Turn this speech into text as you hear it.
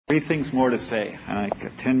Three things more to say. I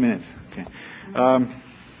got 10 minutes. Okay.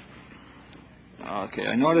 Okay.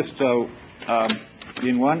 I noticed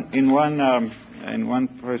in one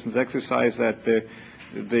person's exercise that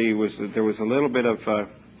there was a little bit of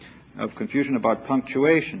confusion about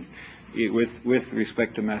punctuation with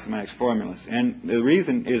respect to mathematics formulas, and the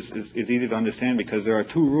reason is easy to understand because there are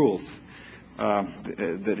two rules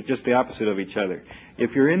that are just the opposite of each other.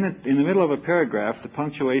 If you're in the middle of a paragraph, the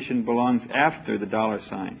punctuation belongs after the dollar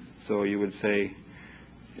sign. So you would say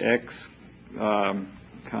x,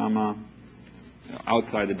 comma,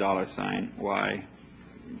 outside the dollar sign, y,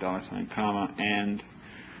 dollar sign, comma, and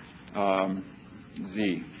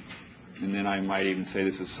z. And then I might even say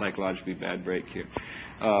this is a psychologically bad break here.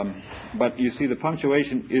 But you see the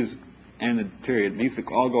punctuation is and the period. These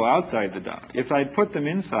all go outside the dollar. If I'd put them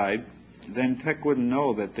inside, then TeX wouldn't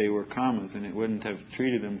know that they were commas, and it wouldn't have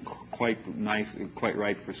treated them quite nice, quite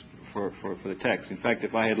right for the text. In fact,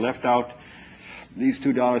 if I had left out these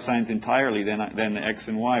two dollar signs entirely, then the x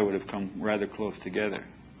and y would have come rather close together,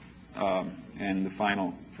 and the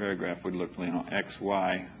final paragraph would look, x,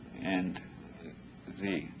 y, and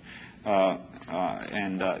z.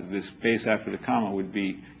 This space after the comma would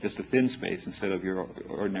be just a thin space instead of your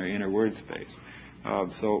ordinary inner word space.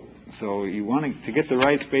 So you want to get the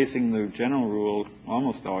right spacing. The general rule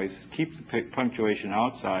almost always keep the punctuation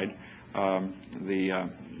outside the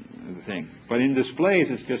thing. But in displays,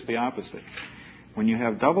 it's just the opposite. When you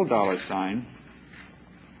have double dollar sign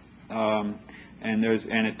and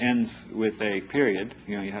it ends with a period,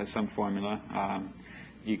 you have some formula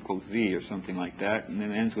equals z or something like that, and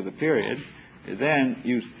then it ends with a period, then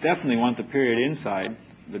you definitely want the period inside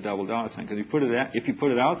the double dollar sign, because if you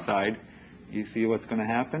put it outside, you see what's going to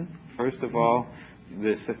happen. First of all,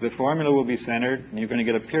 the formula will be centered, and you're going to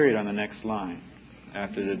get a period on the next line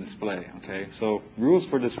after the display. Okay, so rules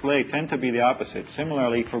for display tend to be the opposite.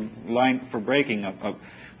 Similarly, for breaking a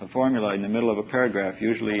formula in the middle of a paragraph,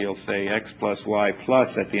 usually you'll say x plus y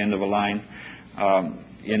plus at the end of a line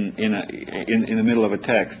in the middle of a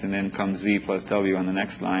text, and then comes z plus w on the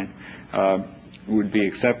next line. Would be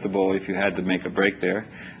acceptable if you had to make a break there.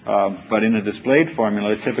 But in a displayed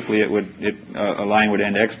formula, typically a line would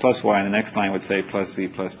end x plus y, and the next line would say plus z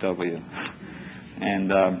plus w.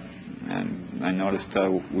 And I noticed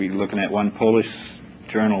we looking at one Polish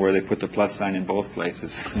journal where they put the plus sign in both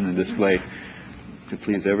places in the display to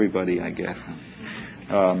please everybody, I guess.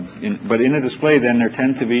 But in a display, then there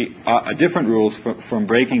tend to be different rules from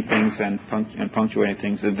breaking things and punctuating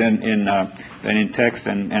things than in text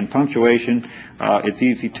and punctuation. It's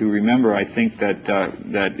easy to remember. I think that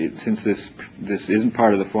since this isn't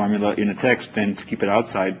part of the formula in a text, then to keep it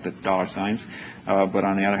outside the dollar signs. But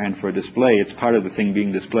on the other hand, for a display, it's part of the thing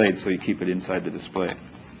being displayed, so you keep it inside the display.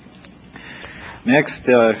 Next,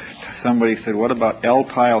 somebody said, what about L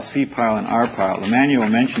pile, C pile, and R pile? The manual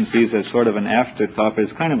mentions these as sort of an afterthought, but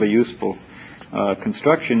it's kind of a useful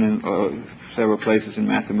construction in several places in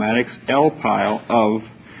mathematics. L pile of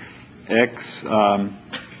x, can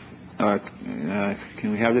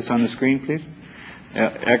we have this on the screen, please?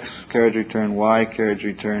 X carriage return y carriage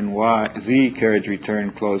return y, z carriage return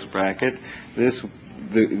close bracket.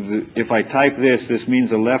 If I type this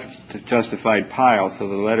means a left justified pile, so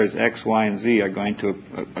the letters x, y, and z are going to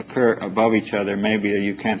occur above each other. Maybe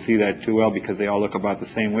you can't see that too well because they all look about the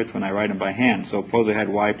same width when I write them by hand. So suppose I had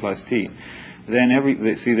y plus t. Then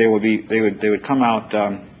they would come out.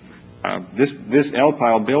 This L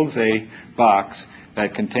pile builds a box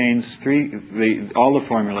that contains all the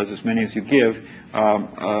formulas, as many as you give,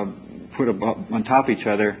 put on top of each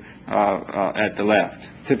other at the left.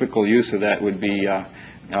 Typical use of that would be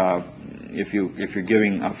if you're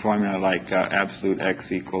giving a formula like absolute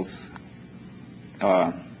x equals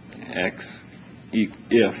x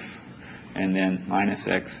if, and then minus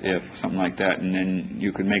x if, something like that, and then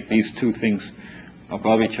you could make these two things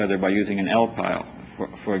above each other by using an L pile.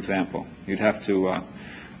 For example, you'd have to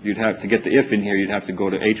get the if in here. You'd have to go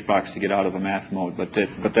to H box to get out of a math mode. But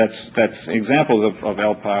that's examples of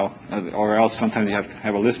L pile, or else sometimes you have to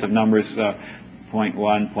have a list of numbers.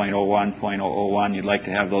 0.1, 0.01, 0.001, you'd like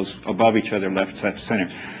to have those above each other, left, center.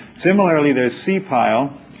 Similarly, there's C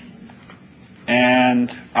pile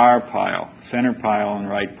and R pile, center pile and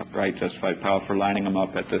right justified pile for lining them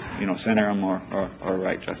up at the, center them or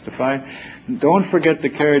right justified. Don't forget the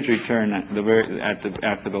carriage return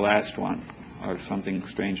after the last one, or something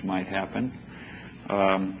strange might happen.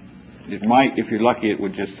 It might, if you're lucky, it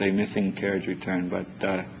would just say missing carriage return, but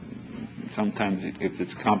sometimes if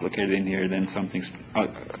it's complicated in here, then something's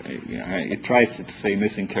it tries to say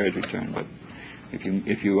missing carriage return. But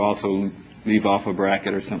if you also leave off a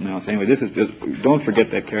bracket or something else. Anyway, this is just, don't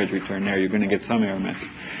forget that carriage return there. You're going to get some error message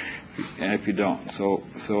if you don't. So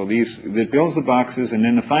it builds the boxes, and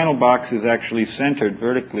then the final box is actually centered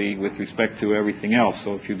vertically with respect to everything else.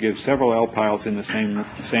 So if you give several L piles in the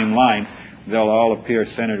same line, they'll all appear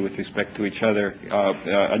centered with respect to each other,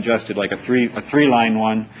 adjusted like a three-line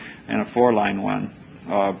one and a four-line one.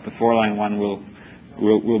 The four-line one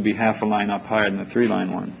will be half a line up higher than the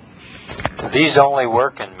three-line one. Do these only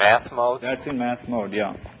work in math mode? That's in math mode,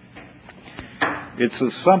 yeah. It's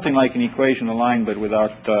something like an equation of line, but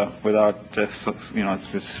without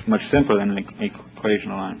it's just much simpler than an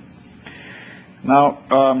equation of line. Now,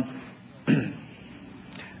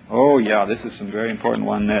 oh yeah, this is some very important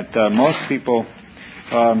one that most people.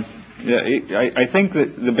 I think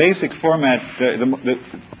that the basic format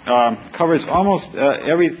covers almost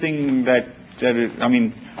everything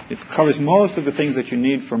it covers most of the things that you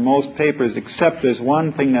need for most papers, except there's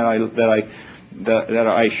one thing that I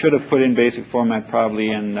should have put in basic format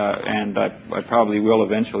probably, and I probably will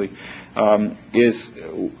eventually, is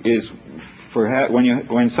for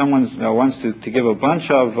when someone wants to give a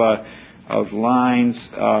bunch of lines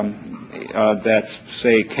that's,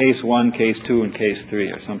 say, case 1, case 2, and case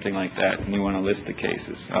 3 or something like that, and you want to list the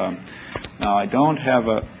cases. Now I don't have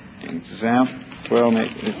an example. Well,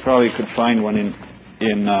 you probably could find one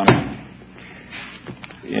in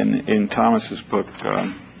Thomas's book.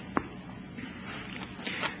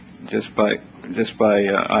 Just by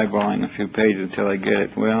eyeballing a few pages until I get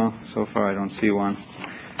it. Well, so far I don't see one,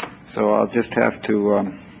 so I'll just have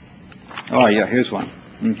to. Oh yeah, here's one.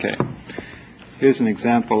 Okay, here's an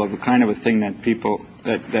example of the kind of a thing that people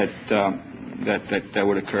that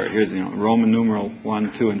would occur. Here's Roman numeral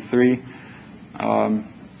 1, 2, and 3,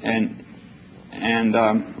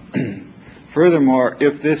 furthermore,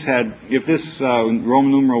 if this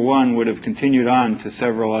Roman numeral 1 would have continued on to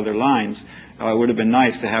several other lines. It would have been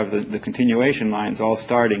nice to have the continuation lines all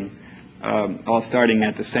starting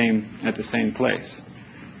at the same place.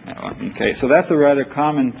 Okay, so that's a rather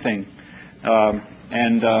common thing, I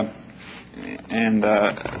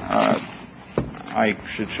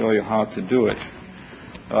should show you how to do it.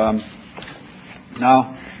 Now,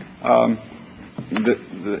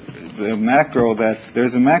 the macro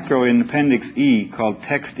there's a macro in Appendix E called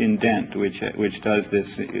text indent, which does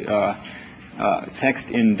this text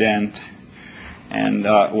indent. And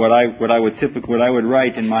what I would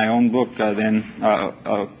write in my own book if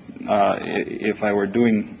I were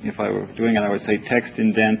doing it, I would say text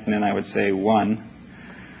indent, and then I would say 1,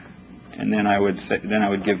 and then I would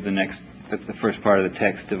give the first part of the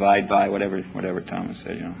text, divide by whatever Thomas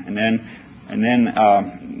said, and then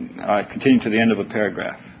continue to the end of a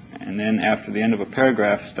paragraph, and then after the end of a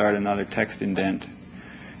paragraph start another text indent.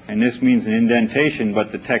 And this means an indentation,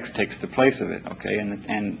 but the text takes the place of it, okay?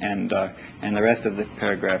 And the rest of the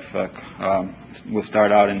paragraph will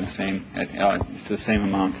start out in the same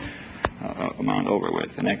amount over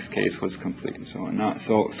with. The next case was complete, and so on.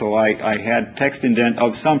 So I had text indent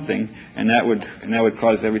of something, and that would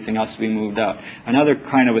cause everything else to be moved out. Another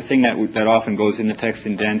kind of a thing that often goes in the text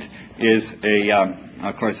indent is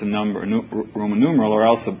of course, a Roman numeral, or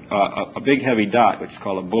else a big heavy dot, which is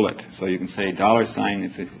called a bullet. So you can say $,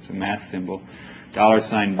 it's a math symbol,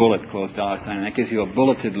 $, bullet, close $, and that gives you a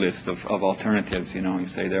bulleted list of alternatives. You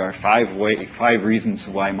say there are 5 reasons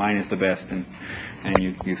why mine is the best, and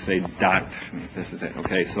you say dot. This is it.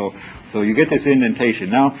 Okay, so you get this indentation.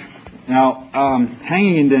 Now,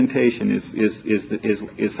 hanging indentation is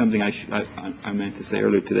something I meant to say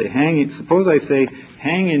earlier today. Suppose I say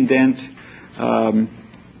hang indent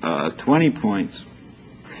 20 points.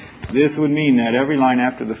 This would mean that every line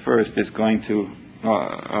after the first is going to,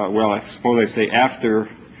 I suppose I say after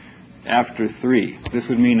 3. This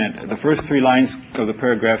would mean that the first 3 lines of the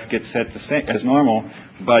paragraph get set as normal,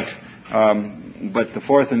 but the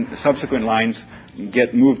fourth and subsequent lines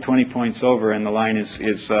get moved 20 points over, and the line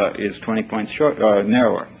is 20 points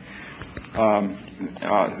narrower.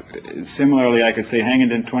 Similarly, I could say hang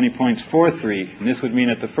indent 20 points for 3, and this would mean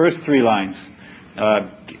that the first 3 lines,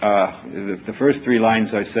 the first 3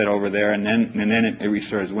 lines I said over there, and then it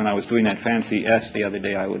reserves. When I was doing that fancy S the other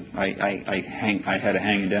day, I had a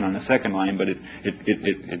hang indent on the second line, but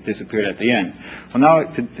it disappeared at the end. Well, now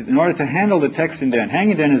in order to handle the text indent,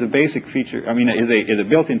 hang indent is a basic feature. Is a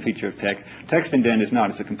built-in feature of TeX. Text indent is not.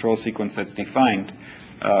 It's a control sequence that's defined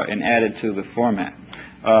and added to the format.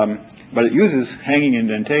 But it uses hanging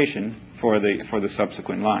indentation for the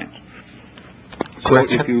subsequent lines. So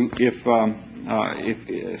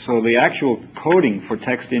so the actual coding for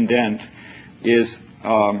text indent is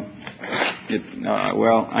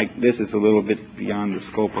this is a little bit beyond the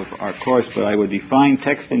scope of our course, but I would define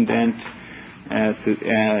text indent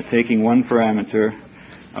taking one parameter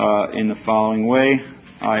in the following way.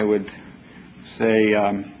 I would say,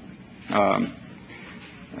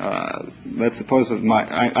 let's suppose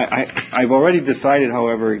that I've already decided,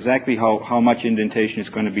 however, exactly how much indentation is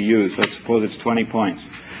going to be used. Let's suppose it's 20 points.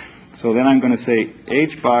 So then I'm going to say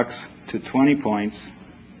H box to 20 points,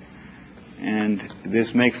 and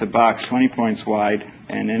this makes a box 20 points wide,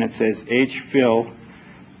 and then it says H fill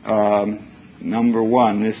number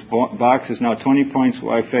 1. This box is now 20 points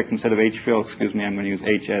wide. In fact, instead of H fill, excuse me, I'm going to use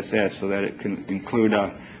HSS so that it can include,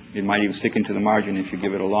 it might even stick into the margin if you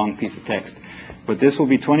give it a long piece of text. But this will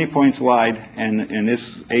be 20 points wide, and this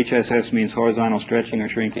HSS means horizontal stretching or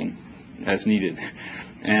shrinking as needed.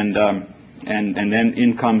 And then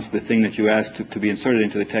in comes the thing that you asked to be inserted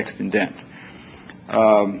into the text indent.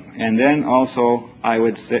 And then also I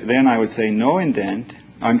would say no indent.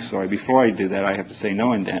 I'm sorry, before I do that I have to say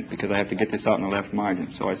no indent because I have to get this out in the left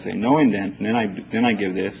margin. So I say no indent, and then I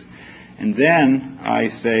give this. And then I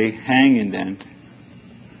say hang indent,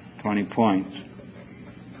 20 points.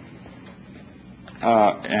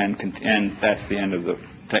 And that's the end of the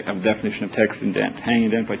definition of text indent. Hang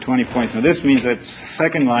indent by 20 points. Now this means that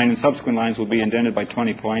second line and subsequent lines will be indented by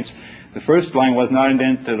 20 points. The first line was not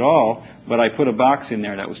indented at all, but I put a box in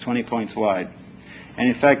there that was 20 points wide. And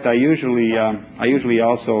in fact, I usually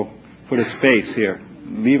also put a space here.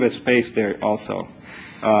 Leave a space there also.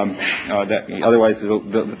 Otherwise,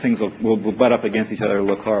 the things will butt up against each other and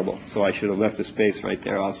look horrible. So I should have left a space right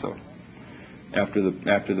there also, after the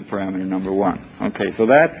parameter number 1. Okay, so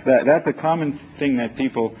that's a common thing that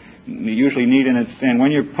people usually need, and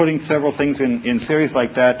when you're putting several things in series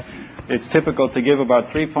like that, it's typical to give about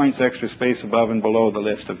 3 points extra space above and below the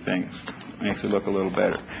list of things. Makes it look a little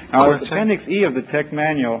better. Now, Appendix E of the TeX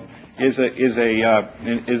manual is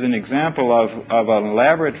an example of an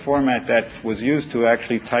elaborate format that was used to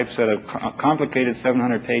actually typeset a complicated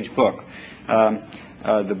 700-page book.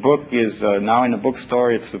 The book is now in a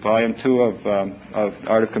bookstore. It's the volume 2 of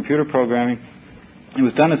Art of Computer Programming. It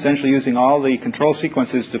was done essentially using all the control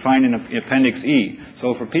sequences defined in Appendix E.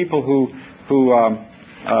 So for people who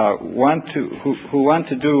want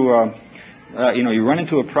to do, you run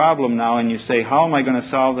into a problem now and you say, how am I going to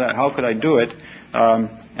solve that? How could I do it?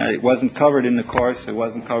 It wasn't covered in the course. It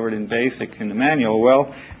wasn't covered in BASIC in the manual.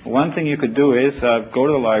 Well, one thing you could do is go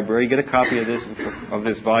to the library, get a copy of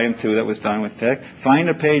this volume 2 that was done with TeX, find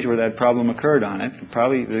a page where that problem occurred on it.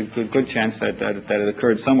 Probably there's a good chance that it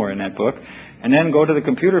occurred somewhere in that book, and then go to the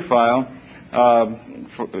computer file,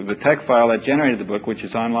 the TeX file that generated the book, which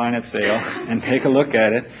is online at sale, and take a look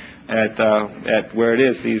at it. At where it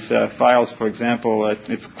is. These files, for example,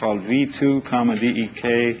 it's called V2,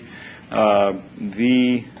 DEK,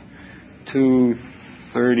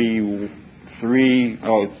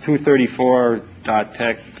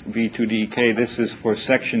 V234.tex V2DEK. This is for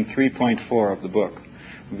section 3.4 of the book.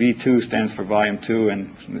 V2 stands for volume 2,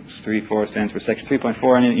 and 3.4 stands for section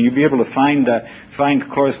 3.4, and you'll be able to find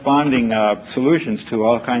corresponding solutions to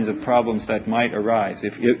all kinds of problems that might arise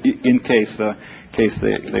in case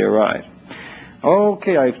they arise.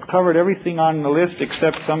 Okay, I've covered everything on the list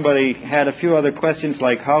except somebody had a few other questions,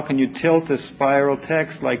 like how can you tilt a spiral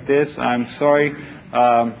text like this? I'm sorry,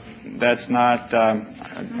 that's not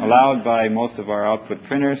allowed by most of our output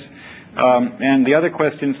printers. And the other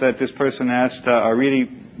questions that this person asked are really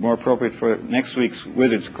more appropriate for next week's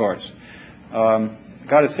Wizards course. Got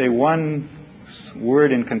to say one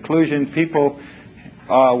word in conclusion. People,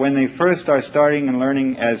 when they first are starting and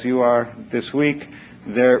learning as you are this week,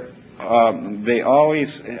 they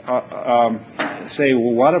always say,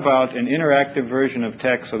 well, what about an interactive version of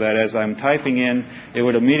TeX so that as I'm typing in, it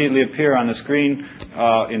would immediately appear on the screen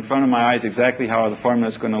in front of my eyes exactly how the formula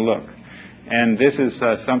is going to look. And this is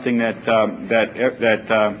something that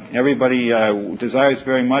everybody desires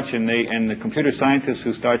very much, and the computer scientists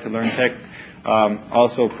who start to learn TeX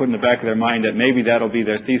also put in the back of their mind that maybe that'll be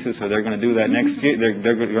their thesis, or they're going to do that next year.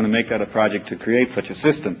 They're going to make that a project to create such a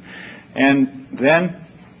system. And then,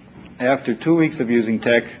 after 2 weeks of using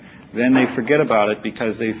TeX, then they forget about it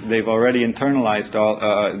because they've already internalized all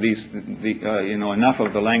enough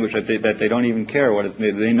of the language that they don't even care what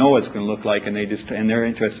they know what it's going to look like, and they're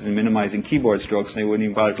interested in minimizing keyboard strokes, and they wouldn't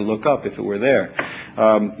even bother to look up if it were there.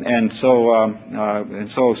 And so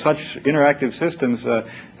such interactive systems,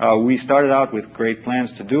 we started out with great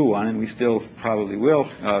plans to do one, and we still probably will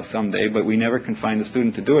someday, but we never can find the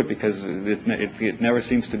student to do it because it never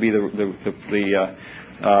seems to be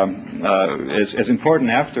as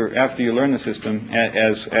important after you learn the system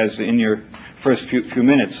as in your first few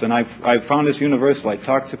minutes. And I've found this universal. I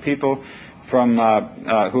talk to people from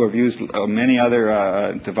who have used many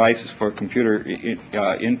other devices for computer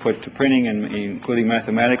input to printing, and including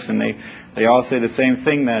mathematics, and they all say the same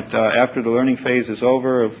thing, that after the learning phase is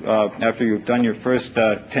over, after you've done your first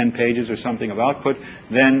 10 pages or something of output,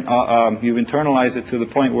 then you've internalized it to the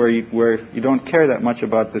point where you don't care that much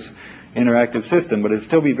about this interactive system. But it'd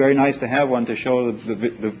still be very nice to have one to show the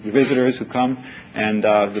visitors who come and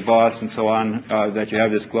the boss and so on that you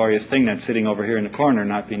have this glorious thing that's sitting over here in the corner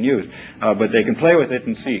not being used. But they can play with it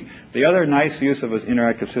and see. The other nice use of an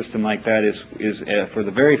interactive system like that is for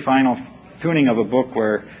the very final tuning of a book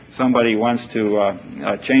where somebody wants to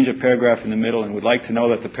change a paragraph in the middle and would like to know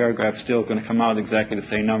that the paragraph is still going to come out exactly the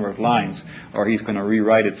same number of lines, or he's going to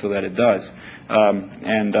rewrite it so that it does,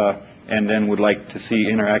 and then would like to see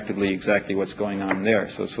interactively exactly what's going on there.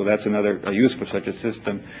 So that's another use for such a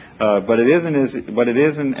system. But I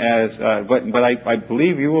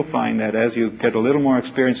believe you will find that as you get a little more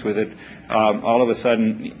experience with it, all of a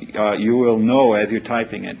sudden you will know as you're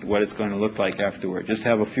typing it what it's going to look like afterward. Just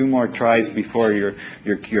have a few more tries before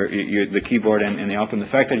the keyboard and the output. And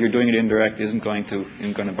the fact that you're doing it indirect isn't going to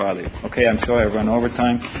bother you. Okay, I'm sorry I've run over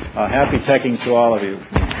time. Happy teching to all of you.